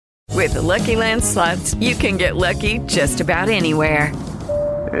With the Lucky Land Slots, you can get lucky just about anywhere.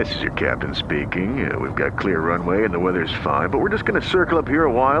 This is your captain speaking. We've got clear runway and the weather's fine, but we're just going to circle up here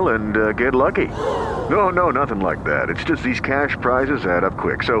a while and get lucky. No, nothing like that. It's just these cash prizes add up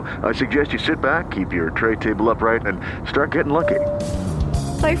quick. So I suggest you sit back, keep your tray table upright, and start getting lucky.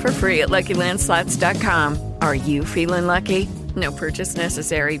 Play for free at LuckyLandSlots.com. Are you feeling lucky? No purchase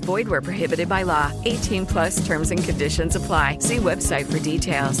necessary. Void where prohibited by law. 18 plus terms and conditions apply. See website for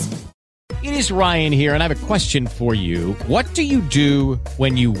details. It is Ryan here, and I have a question for you. What do you do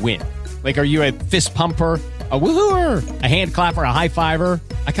when you win? Like, are you a fist pumper, a woo-hooer, a hand clapper, a high-fiver?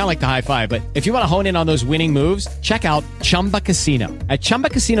 I kind of like the high-five, but if you want to hone in on those winning moves, check out Chumba Casino. At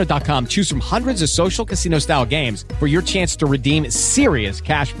ChumbaCasino.com, choose from hundreds of social casino-style games for your chance to redeem serious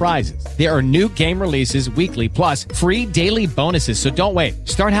cash prizes. There are new game releases weekly, plus free daily bonuses, so don't wait.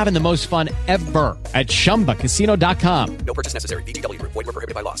 Start having the most fun ever at ChumbaCasino.com. No purchase necessary. VGW Group. Void where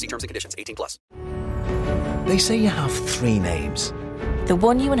prohibited by law. See terms and conditions. 18 plus. They say you have three names. The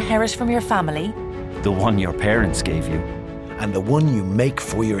one you inherit from your family, the one your parents gave you, and the one you make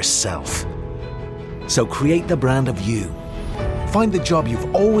for yourself. So create the brand of you. Find the job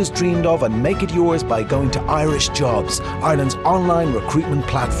you've always dreamed of and make it yours by going to Irish Jobs, Ireland's online recruitment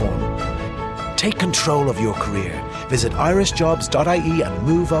platform. Take control of your career. Visit irishjobs.ie and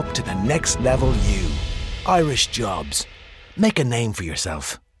move up to the next level you. Irish Jobs. Make a name for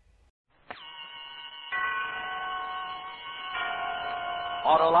yourself.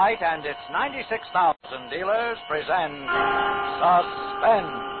 Autolite and its 96,000 dealers present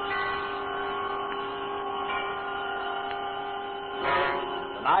Suspense.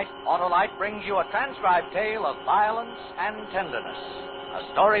 Tonight, Autolite brings you a transcribed tale of violence and tenderness.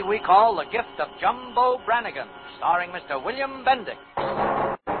 A story we call The Gift of Jumbo Brannigan, starring Mr. William Bendix.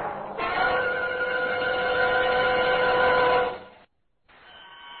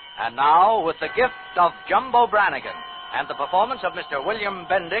 And now, with The Gift of Jumbo Brannigan and the performance of Mr. William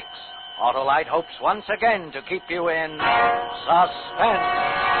Bendix, Autolite hopes once again to keep you in suspense.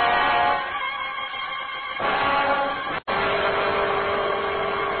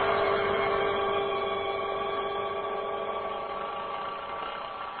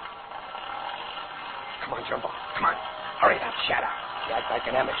 Come on, Jumbo. Come on. Hurry up, shut up. You act like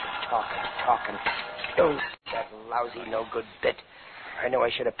an amateur. Talking. Oh, that lousy, no-good bit. I knew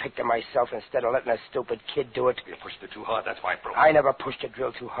I should have picked it myself instead of letting a stupid kid do it. You pushed it too hard, that's why it broke. I never pushed a drill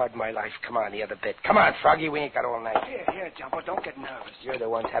too hard in my life. Come on, the other bit. Come on, Froggy, we ain't got all night. Here, Jumbo, don't get nervous. You're the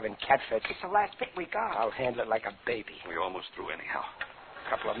ones having cat fits. It's the last bit we got. I'll handle it like a baby. We're almost through anyhow. A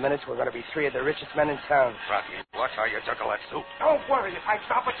couple of minutes, we're going to be three of the richest men in town. Froggy, watch how you juggle that soup. Don't worry. If I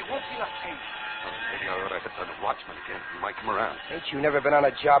drop it, you won't feel a thing. Maybe I ought to hit the watchman again. He might come around. Ain't you never been on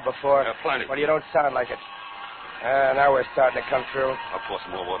a job before? Yeah, plenty. Well, you don't sound like it. Now we're starting to come through. I'll pour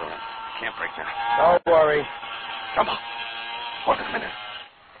some more water in. Can't break now. Don't worry. Jumbo. Hold it a minute.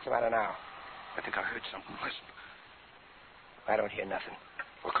 What's the matter now? I think I heard something. Listen. I don't hear nothing.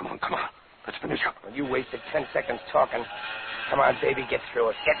 Well, come on. Let's finish up. Well, you wasted 10 seconds talking. Come on, baby, get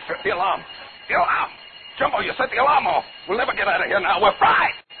through it. Get through. The alarm. Jumbo, you set the alarm off. We'll never get out of here now. We're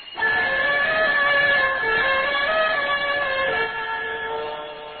fried.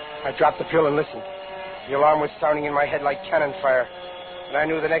 I dropped the pill and listened. The alarm was sounding in my head like cannon fire. And I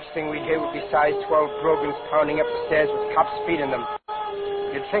knew the next thing we'd hear would be size 12 brogans pounding up the stairs with cops feeding them.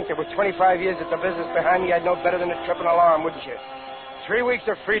 You'd think that with 25 years at the business behind me, I'd know better than to trip an alarm, wouldn't you? 3 weeks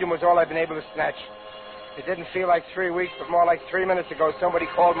of freedom was all I've been able to snatch. It didn't feel like 3 weeks, but more like 3 minutes ago, somebody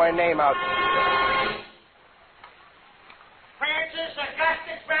called my name out. Francis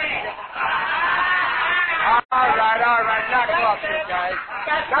Augustus Brannigan. All right. Knock it off, you guys.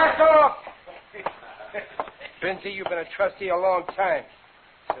 Knock it off. Benzie, you've been a trustee a long time.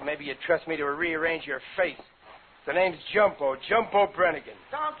 So maybe you'd trust me to rearrange your face. The name's Jumbo Brannigan.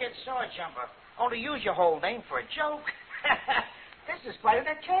 Don't get sore, Jumbo. Only use your whole name for a joke. This is quite an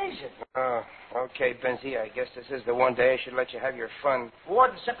occasion. Oh, okay, Benzie. I guess this is the one day I should let you have your fun.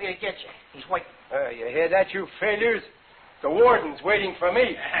 Warden's simply to get you. He's waiting. You hear that, you failures? The warden's waiting for me. So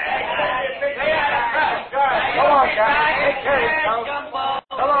long, guys. Take care of yourself.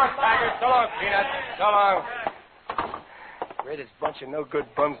 So long, Tiger. So long, Peanut. So long. Greatest bunch of no-good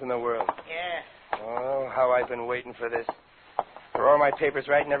bums in the world. Yeah. Oh, how I've been waiting for this. Are all my papers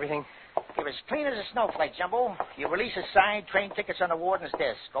right and everything? You're as clean as a snowflake, Jumbo. Your release is signed, train tickets on the warden's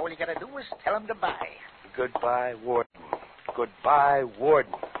desk. All you gotta do is tell him goodbye. Goodbye, Warden. Goodbye,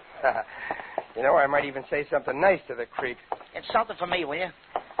 Warden. You know, I might even say something nice to the creep. It's something for me, will you?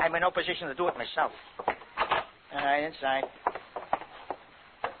 I'm in no position to do it myself. All right, inside.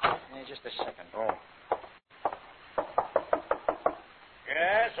 Just a second. Oh. Yeah,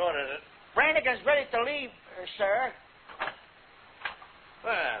 Yes, what is it? Brannigan's ready to leave, sir.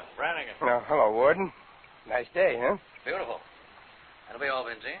 Well, Brannigan. Oh, hello, Warden. Nice day, huh? Beautiful. That'll be all,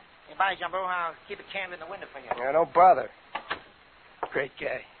 Vincy. Hey, bye, Jumbo. I'll keep it cammed in the window for you. Yeah, don't bother. Great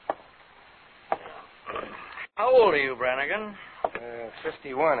guy. How old are you, Brannigan?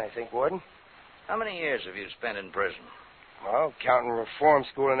 51, I think, Warden. How many years have you spent in prison? Well, counting reform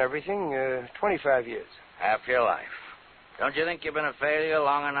school and everything, 25 years. Half your life. Don't you think you've been a failure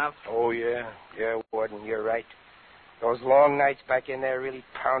long enough? Oh, yeah. Yeah, Warden, you're right. Those long nights back in there really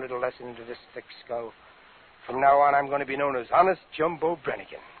pounded a lesson into this thick skull. From now on, I'm going to be known as Honest Jumbo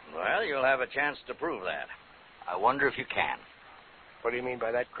Brannigan. Well, you'll have a chance to prove that. I wonder if you can. What do you mean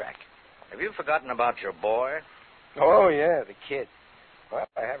by that, Crack? Have you forgotten about your boy? Oh, yeah, the kid. Well,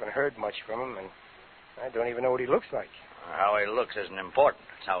 I haven't heard much from him, and I don't even know what he looks like. How he looks isn't important.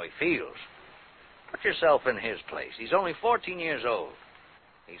 It's how he feels. Put yourself in his place. He's only 14 years old.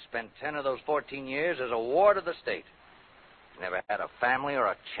 He spent 10 of those 14 years as a ward of the state. Never had a family or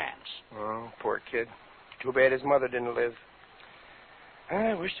a chance. Oh, poor kid. Too bad his mother didn't live.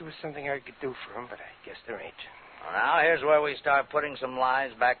 I wish there was something I could do for him, but I guess there ain't. Well, now, here's where we start putting some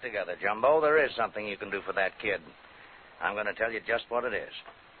lives back together, Jumbo. There is something you can do for that kid. I'm going to tell you just what it is.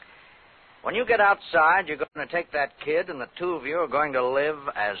 When you get outside, you're going to take that kid, and the two of you are going to live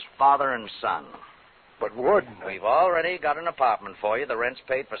as father and son. But, Warden... We've already got an apartment for you. The rent's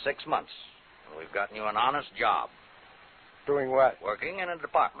paid for 6 months. And we've gotten you an honest job. Doing what? Working in a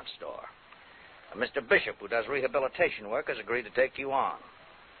department store. And Mr. Bishop, who does rehabilitation work, has agreed to take you on.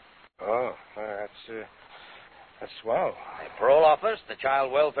 Oh, that's swell. The parole office, the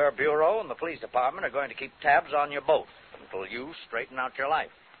Child Welfare Bureau, and the police department are going to keep tabs on you both until you straighten out your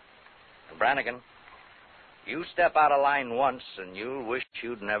life. And Brannigan, you step out of line once, and you'll wish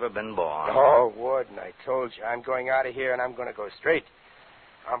you'd never been born. Oh, Warden, I told you. I'm going out of here, and I'm going to go straight.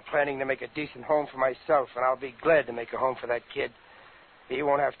 I'm planning to make a decent home for myself, and I'll be glad to make a home for that kid. He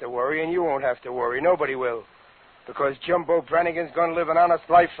won't have to worry, and you won't have to worry. Nobody will. Because Jumbo Brannigan's going to live an honest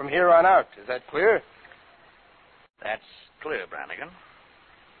life from here on out. Is that clear? That's clear, Brannigan.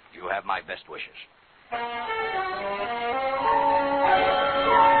 You have my best wishes.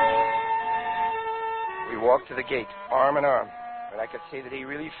 We walked to the gate, arm in arm, and I could see that he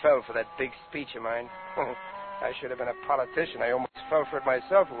really fell for that big speech of mine. I should have been a politician. I almost fell for it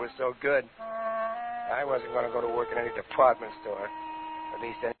myself. It was so good. I wasn't going to go to work in any department store, at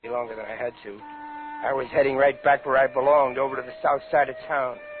least any longer than I had to. I was heading right back where I belonged, over to the south side of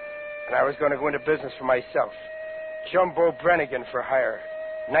town, and I was going to go into business for myself. Jumbo Brannigan for hire.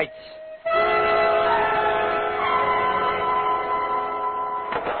 Nights.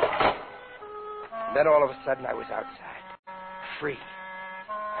 Then all of a sudden I was outside. Free.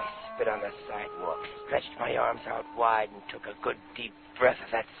 I spit on the sidewalk, stretched my arms out wide, and took a good deep breath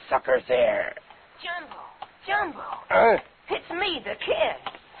of that sucker's air. Jumbo. It's me, the kid.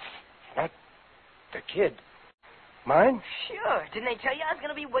 What? The kid? Mine? Sure. Didn't they tell you I was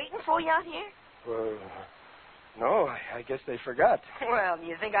going to be waiting for you out here? No, I guess they forgot. Well,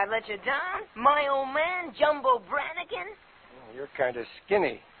 you think I'd let you down? My old man, Jumbo Brannigan? Oh, you're kind of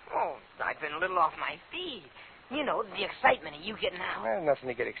skinny. Oh, I've been a little off my feet. You know, the excitement of you getting out. Well, nothing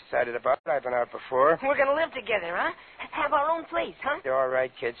to get excited about. I've been out before. We're going to live together, huh? Have our own place, huh? You're all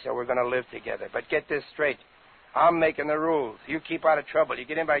right, kid, so we're going to live together. But get this straight. I'm making the rules. You keep out of trouble. You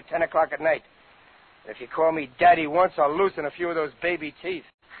get in by 10 o'clock at night. If you call me Daddy once, I'll loosen a few of those baby teeth.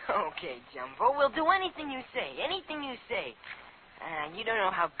 Okay, Jumbo. We'll do anything you say. Anything you say. You don't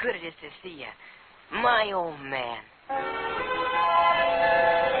know how good it is to see you. My old man.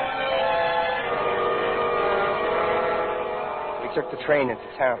 We took the train into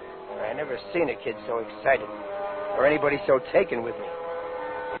town. I never seen a kid so excited, or anybody so taken with me.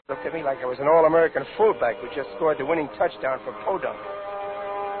 He looked at me like I was an all-American fullback who just scored the winning touchdown for Podunk.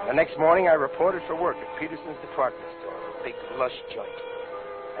 The next morning, I reported for work at Peterson's department store, a big, lush joint.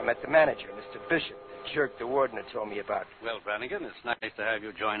 I met the manager, Mr. Bishop, the jerk the warden had told me about. Well, Brannigan, it's nice to have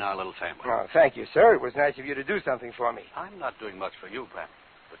you join our little family. Oh, thank you, sir. It was nice of you to do something for me. I'm not doing much for you, Brannigan,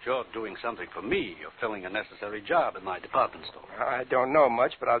 but you're doing something for me. You're filling a necessary job in my department store. I don't know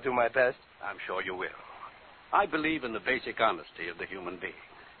much, but I'll do my best. I'm sure you will. I believe in the basic honesty of the human being.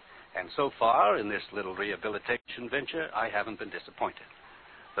 And so far, in this little rehabilitation venture, I haven't been disappointed.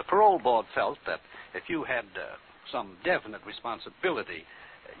 The parole board felt that if you had some definite responsibility,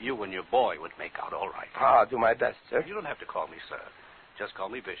 you and your boy would make out all right. I'll do my best, sir. You don't have to call me sir. Just call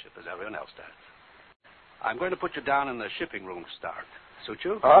me Bishop, as everyone else does. I'm going to put you down in the shipping room to start. Suit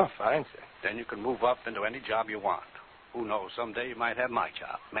you? Oh, fine, sir. Then you can move up into any job you want. Who knows, someday you might have my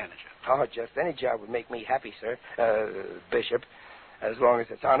job, manager. Oh, just any job would make me happy, sir. Bishop. As long as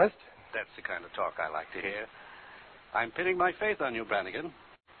it's honest. That's the kind of talk I like to hear. I'm pinning my faith on you, Brannigan.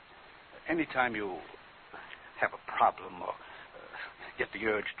 Anytime you have a problem or get the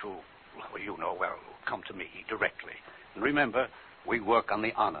urge to, well, come to me directly. And remember, we work on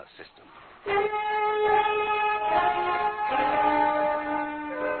the honor system.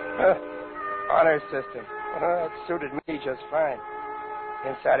 Honor system. It suited me just fine.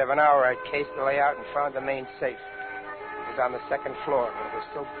 Inside of an hour, I cased the layout and found the main safe. It was on the second floor, but it was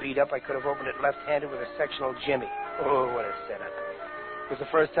so beat up I could have opened it left-handed with a sectional jimmy. Oh, what a setup. It was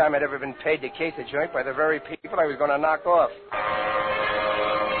the first time I'd ever been paid to case a joint by the very people I was going to knock off.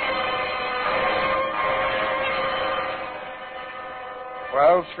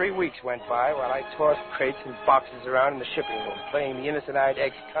 Well, 3 weeks went by while I tossed crates and boxes around in the shipping room, playing the innocent-eyed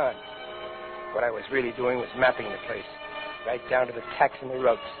ex-con. What I was really doing was mapping the place, right down to the tacks and the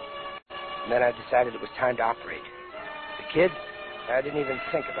ropes. And then I decided it was time to operate. The kid, I didn't even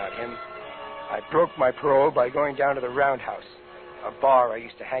think about him. I broke my parole by going down to the Roundhouse, a bar I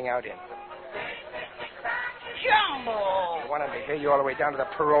used to hang out in. Jumbo! I wanted to hear you all the way down to the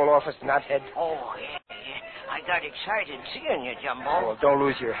parole office, knothead. Oh, yeah. I got excited seeing you, Jumbo. Oh, well, don't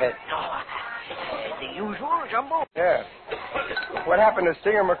lose your head. Oh, the usual, Jumbo? Yeah. What happened to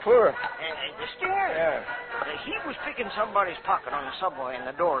Stinger McClure? The Stinger? Yeah. He was picking somebody's pocket on the subway and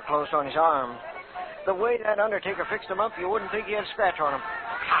the door closed on his arm. The way that undertaker fixed him up, you wouldn't think he had a scratch on him.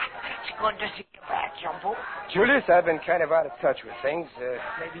 It's good to see you back, Jumbo. Julius, I've been kind of out of touch with things.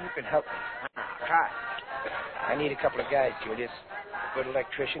 Maybe you can help me. Try. I need a couple of guys, Julius. A good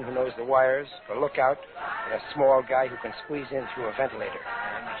electrician who knows the wires, a lookout, and a small guy who can squeeze in through a ventilator.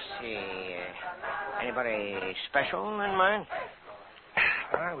 Let me see. Anybody special in mind?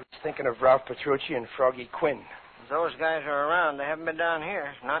 I was thinking of Ralph Petrucci and Froggy Quinn. Those guys are around. They haven't been down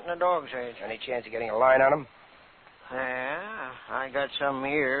here. Not in a dog's age. Any chance of getting a line on them? Yeah, I got some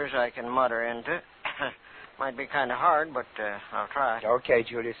ears I can mutter into. Might be kind of hard, but I'll try. Okay,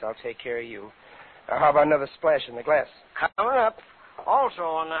 Julius, I'll take care of you. How about another splash in the glass? Coming up. Also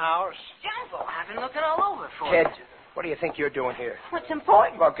on the house. Jumbo, I've been looking all over for you. Ted, what do you think you're doing here? What's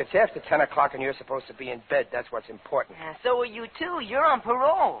important? Look, it's after 10 o'clock and you're supposed to be in bed. That's what's important. So are you, too. You're on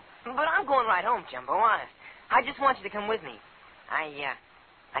parole. But I'm going right home, Jumbo, honest. I just want you to come with me.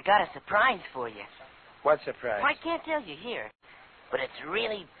 I got a surprise for you. What surprise? I can't tell you here, but it's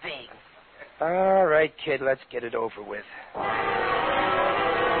really big. All right, kid, let's get it over with.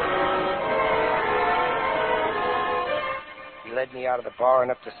 He led me out of the bar and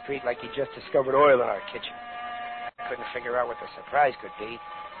up the street like he just discovered oil in our kitchen. I couldn't figure out what the surprise could be.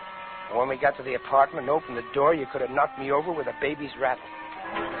 And when we got to the apartment and opened the door, you could have knocked me over with a baby's rattle.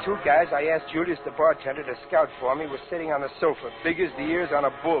 The two guys I asked Julius, the bartender, to scout for me were sitting on the sofa, big as the ears on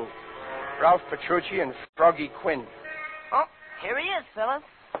a bull. Ralph Petrucci and Froggy Quinn. Oh, here he is, fellas.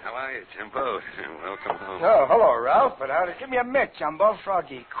 How are you, Jumbo? Welcome home. Oh, hello, Ralph. But give me a mic, Jumbo.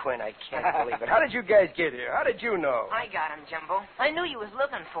 Froggy Quinn, I can't believe it. How did you guys get here? How did you know? I got him, Jumbo. I knew you was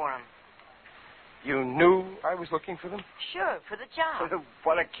looking for him. You knew I was looking for them? Sure, for the job.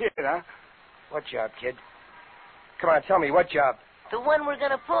 What a kid, huh? What job, kid? Come on, tell me, what job? The one we're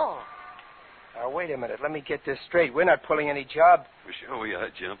going to pull. Now, wait a minute. Let me get this straight. We're not pulling any job. We sure we are,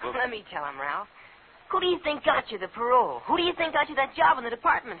 Jumbo. Let me tell him, Ralph. Who do you think got you the parole? Who do you think got you that job in the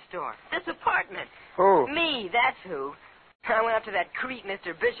department store? This apartment. Who? Me, that's who. I went up to that creep,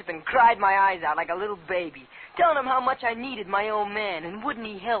 Mr. Bishop, and cried my eyes out like a little baby, telling him how much I needed my old man, and wouldn't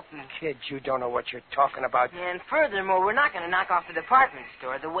he help me? Kid, you don't know what you're talking about. And furthermore, we're not going to knock off the department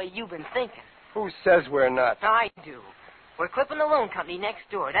store the way you've been thinking. Who says we're not? I do. We're clipping the loan company next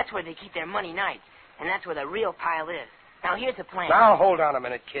door. That's where they keep their money nights, and that's where the real pile is. Now, here's the plan. Now, hold on a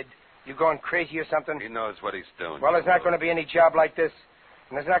minute, kid. You going crazy or something? He knows what he's doing. Well, there's not going to be any job like this.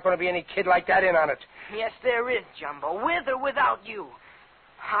 And there's not going to be any kid like that in on it. Yes, there is, Jumbo, with or without you.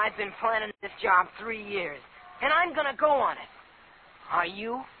 I've been planning this job 3 years, and I'm going to go on it. Are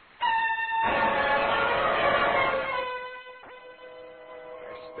you?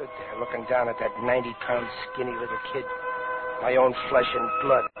 I stood there looking down at that 90-pound skinny little kid, my own flesh and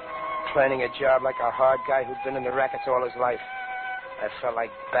blood, planning a job like a hard guy who'd been in the rackets all his life. I felt like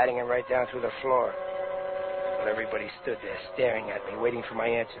batting him right down through the floor. But everybody stood there staring at me, waiting for my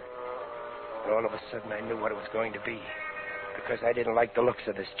answer. And all of a sudden, I knew what it was going to be, because I didn't like the looks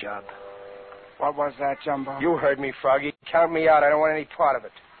of this job. What was that, Jumbo? You heard me, Froggy. Count me out. I don't want any part of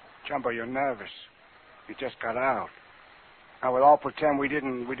it. Jumbo, you're nervous. You just got out. Now, we'll all pretend we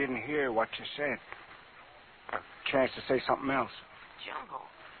didn't hear what you said. A chance to say something else. Jumbo,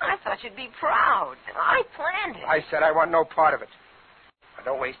 I thought you'd be proud. I planned it. I said I want no part of it.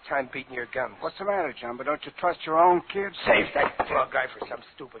 Don't waste time beating your gums. What's the matter, Jumbo? Don't you trust your own kids? Save that plug guy for some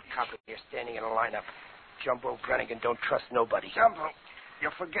stupid cop here standing in a lineup. Jumbo Brannigan don't trust nobody. Jumbo,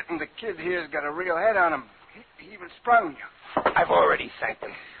 you're forgetting the kid here's got a real head on him. He even sprung you. I've already thanked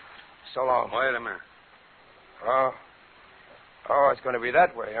him. So long. Wait a minute. Oh, it's going to be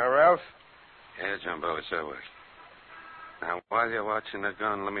that way, huh, Ralph? Yeah, Jumbo, it's that way. Now, while you're watching the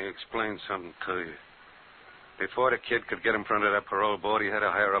gun, let me explain something to you. Before the kid could get in front of that parole board, he had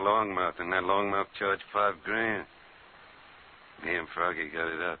to hire a longmouth, and that longmouth charged $5,000. Me and Froggy got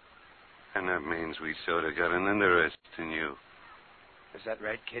it up. And that means we sort of got an interest in you. Is that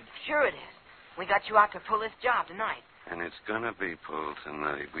right, kid? Sure it is. We got you out to pull this job tonight. And it's gonna be pulled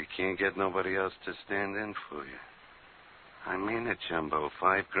tonight. We can't get nobody else to stand in for you. I mean it, Jumbo.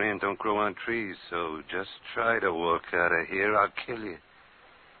 $5,000 don't grow on trees, so just try to walk out of here. I'll kill you.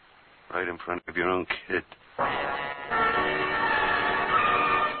 Right in front of your own kid.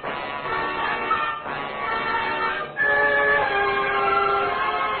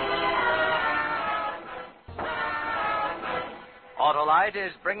 Autolite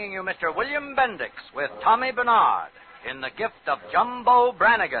is bringing you Mr. William Bendix with Tommy Bernard in The Gift of Jumbo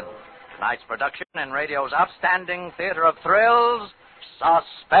Brannigan. Tonight's production in radio's outstanding theater of thrills,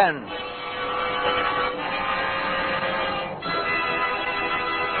 Suspense.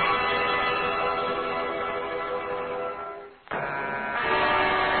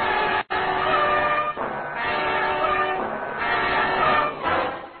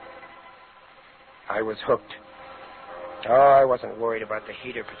 I was hooked. Oh, I wasn't worried about the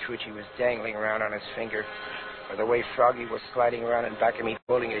heater Petrucci was dangling around on his finger, or the way Froggy was sliding around in back of me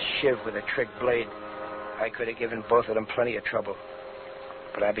holding his shiv with a trick blade. I could have given both of them plenty of trouble.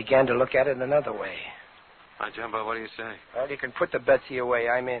 But I began to look at it another way. Hi, Jumbo, what do you say? Well, you can put the Betsy away.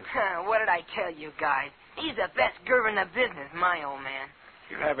 I'm in. What did I tell you guys? He's the best girl in the business, my old man.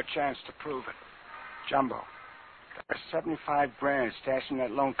 You'll have a chance to prove it. Jumbo, there's $75,000 stashed in that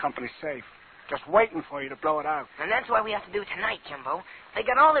loan company safe. Just waiting for you to blow it out. And that's why we have to do it tonight, Jumbo. They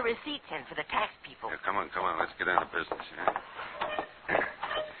got all the receipts in for the tax people. Yeah, come on. Let's get down to business, yeah?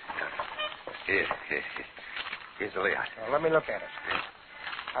 Here's the layout. Now, let me look at it.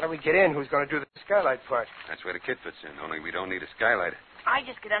 How do we get in? Who's going to do the skylight part? That's where the kid fits in, only we don't need a skylight. I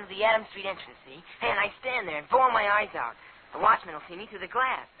just get under the Adams Street entrance, see? And I stand there and bawl my eyes out. The watchman will see me through the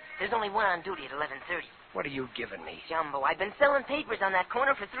glass. There's only one on duty at 11:30. What are you giving me? Jumbo, I've been selling papers on that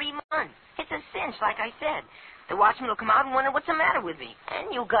corner for 3 months. It's a cinch, like I said. The watchman will come out and wonder what's the matter with me.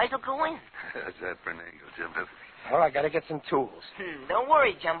 And you guys will go in. How's that for an angle, Jumbo? Well, I got to get some tools. Don't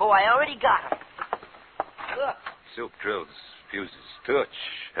worry, Jumbo. I already got them. Look. Silk drills, fuses, torch,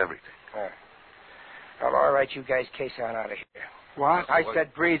 everything. Well, all right, you guys case on out of here. What? I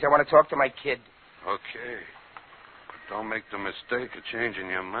said breeze. I want to talk to my kid. Okay. But don't make the mistake of changing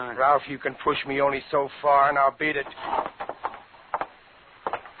your mind. Ralph, you can push me only so far, and I'll beat it.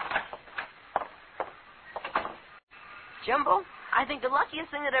 Jumbo, I think the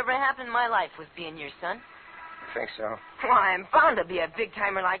luckiest thing that ever happened in my life was being your son. You think so? Why, I'm bound to be a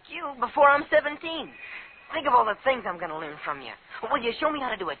big-timer like you before I'm 17. Think of all the things I'm going to learn from you. Will you show me how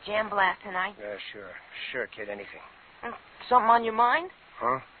to do a jam blast tonight? Yeah, sure. Sure, kid, anything. Something on your mind?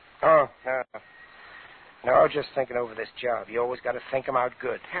 Huh? Oh, no. No, just thinking over this job. You always got to think 'em out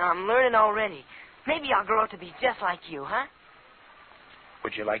good. I'm learning already. Maybe I'll grow up to be just like you, huh?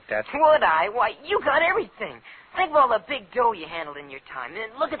 Would you like that? Would I? Why, you got everything. Think of all the big dough you handled in your time.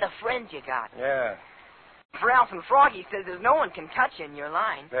 And look at the friends you got. Yeah. Ralph and Froggy says there's no one can touch you in your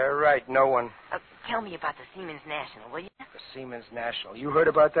line. They're right, no one. Tell me about the Siemens National, will you? The Siemens National. You heard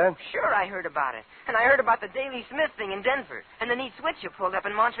about that? Sure, I heard about it. And I heard about the Daily Smith thing in Denver. And the neat switch you pulled up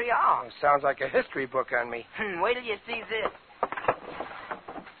in Montreal. Well, sounds like a history book on me. Wait till you see this.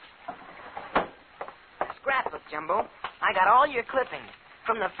 Scrapbook, Jumbo. I got all your clippings.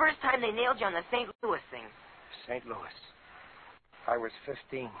 From the first time they nailed you on the St. Louis thing. St. Louis. I was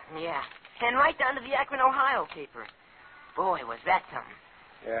 15. Yeah. And right down to the Akron, Ohio paper. Boy, was that something.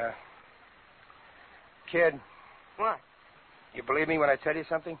 Yeah. Kid. What? You believe me when I tell you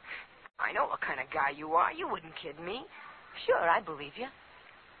something? I know what kind of guy you are. You wouldn't kid me. Sure, I believe you.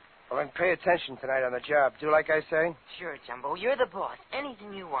 Well, then pay attention tonight on the job. Do like I say? Sure, Jumbo. You're the boss.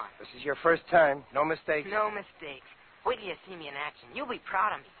 Anything you want. This is your first time. No mistakes. No mistakes. Wait till you see me in action. You'll be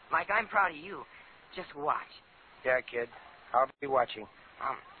proud of me, like I'm proud of you. Just watch. Yeah, kid. I'll be watching.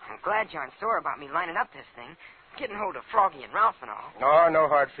 I'm glad you aren't sore about me lining up this thing. Getting hold of Froggy and Ralph and all. No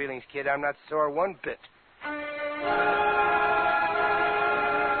hard feelings, kid. I'm not sore one bit.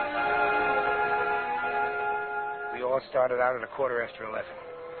 We all started out at 11:15.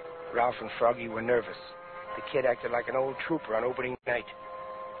 Ralph and Froggy were nervous. The kid acted like an old trooper on opening night.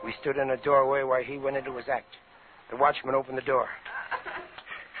 We stood in a doorway while he went into his act. The watchman opened the door.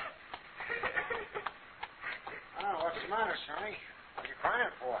 Oh, what's the matter, Sonny? What are you crying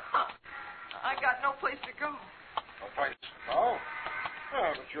for? I got no place to go. No place to go?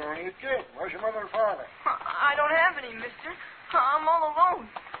 Oh, but you're only a kid. Where's your mother and father? I don't have any, mister. I'm all alone.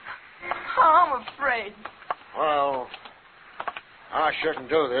 I'm afraid. Well, I shouldn't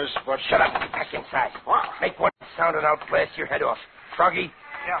do this, but... Shut up. Back inside. What? Make one sound and I'll blast your head off. Froggy?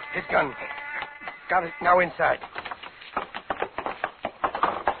 Yeah. His gun. Got it. Now inside.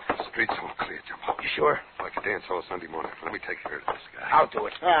 Street's all clear, Jumbo. You sure? Like a dance hall Sunday morning. Let me take care of this guy. I'll do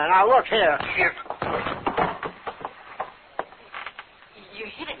it. Now, look here. You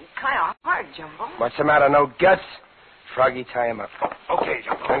hit him kind of hard, Jumbo. What's the matter? No guts? Froggy, tie him up. Okay,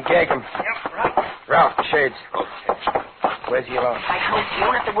 Jumbo. And gag him. Yep, right. Ralph, shades. Okay. Where's he alone? I told you, you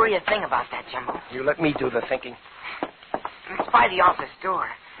don't have to worry a thing about that, Jumbo. You let me do the thinking. It's by the office door.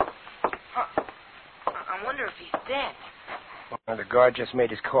 I wonder if he's dead. Well, the guard just made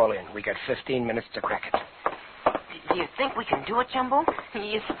his call in. We got 15 minutes to crack it. Do you think we can do it, Jumbo?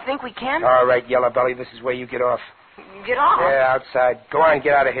 You think we can? All right, Yellow Belly, this is where you get off. Get off? Yeah, outside. Go on,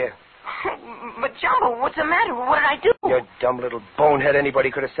 get out of here. But, Jumbo, what's the matter? What did I do? You dumb little bonehead. Anybody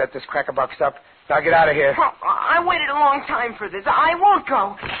could have set this crackerbox up. Now get out of here. I waited a long time for this. I won't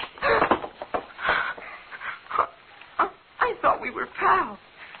go. I thought we were pals.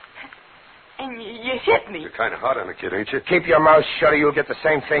 And you hit me. You're kind of hot on the kid, ain't you? Keep your mouth shut or you'll get the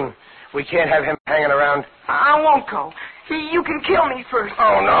same thing. We can't have him hanging around. I won't go. You can kill me first.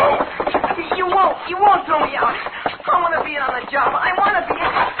 Oh, no. You won't. You won't throw me out. I want to be in on the job. I want to be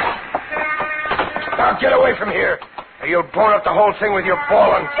in. Now get away from here, or you'll bone up the whole thing with your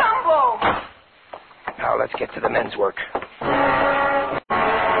ball and... Jumbo! Now let's get to the men's work.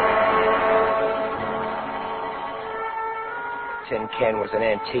 Tin can was an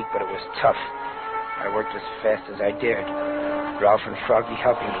antique, but it was tough. I worked as fast as I dared. Ralph and Froggy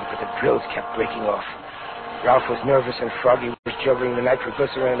helping me, but the drills kept breaking off. Ralph was nervous and Froggy was juggling the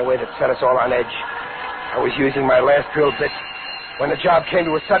nitroglycerin in a way that set us all on edge. I was using my last drill bit when the job came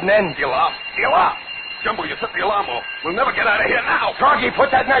to a sudden end. The alarm! The alarm! Jumbo, you set the alarm off. We'll never get out of here now. Froggy, put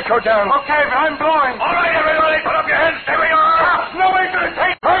that nitro down. Okay, but I'm blowing. All right, everybody, put up your hands. Stay where you are. No way to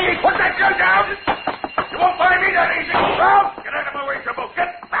take. Froggy, put that gun down. You won't find me that easy. Ralph, get out of my way, Jumbo.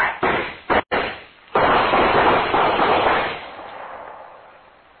 Get back.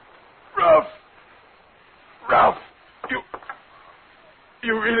 Ralph,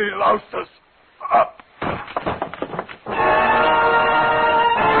 you really loused us up.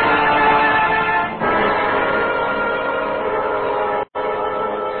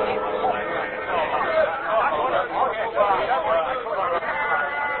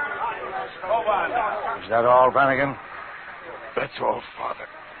 Is that all, Brannigan? That's all, Father.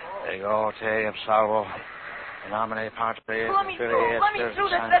 Ego te absolvo. In nomine Patris. Let me through.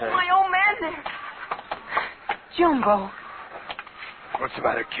 That's my old man there. Jumbo. What's the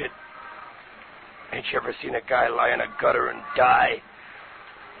matter, kid? Ain't you ever seen a guy lie in a gutter and die?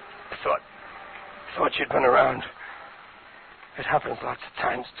 I thought you'd been around. It happens lots of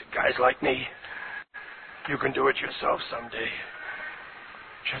times to guys like me. You can do it yourself someday.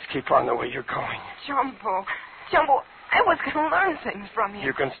 Just keep on the way you're going. Jumbo, I was going to learn things from you.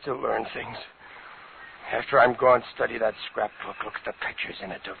 You can still learn things. After I'm gone, study that scrapbook. Look at the pictures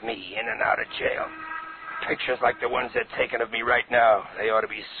in it of me in and out of jail. Pictures like the ones they're taking of me right now. They ought to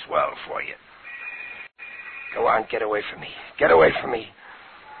be swell for you. Go on, get away from me. Get away from me.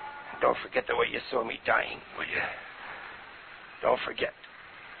 And don't forget the way you saw me dying, will you? Don't forget.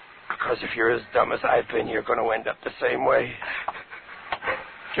 Because if you're as dumb as I've been, you're going to end up the same way.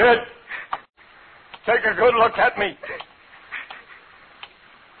 Kid, take a good look at me.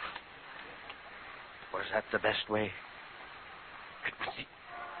 Was that the best way? It was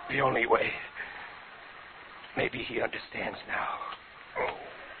the only way. Maybe he understands now.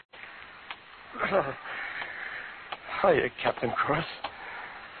 Hiya, Captain Cross.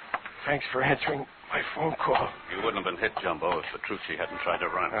 Thanks for answering my phone call. You wouldn't have been hit, Jumbo, if Petrucci hadn't tried to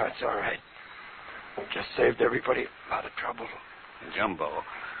run. That's all right. Just saved everybody a lot of trouble. Jumbo,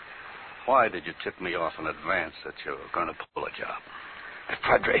 why did you tip me off in advance that you were going to pull a job? The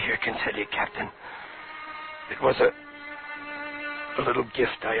Padre here can tell you, Captain. It was a little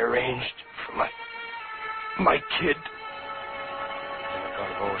gift I arranged for my kid.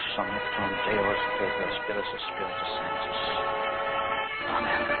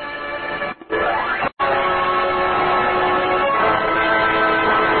 Amen.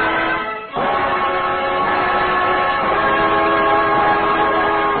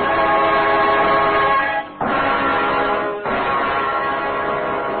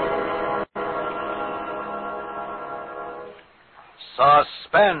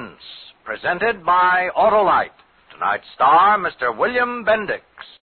 Suspense, presented by Autolite. Tonight's star, Mr. William Bendix.